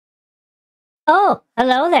Oh,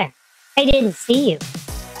 hello there. I didn't see you.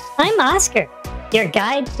 I'm Oscar, your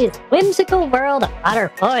guide to the whimsical world of otter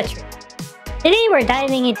poetry. Today we're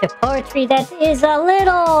diving into poetry that is a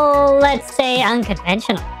little, let's say,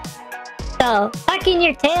 unconventional. So, tuck in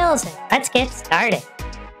your tails and let's get started.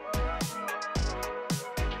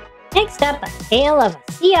 Next up, a tale of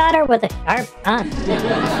a sea otter with a sharp tongue.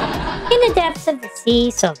 In the depths of the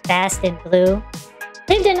sea, so vast and blue,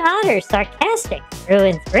 lived an otter sarcastic through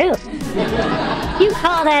and through. You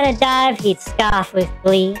call that a dive, he'd scoff with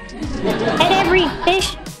glee. At every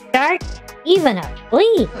fish, shark, even a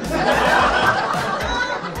flea.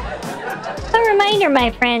 A reminder,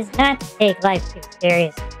 my friends, not to take life too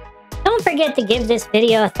seriously. Don't forget to give this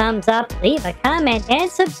video a thumbs up, leave a comment,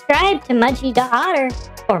 and subscribe to Mudgie DaOtter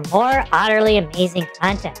for more utterly amazing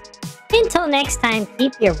content. Until next time,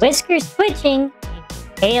 keep your whiskers twitching and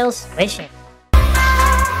your tails swishing.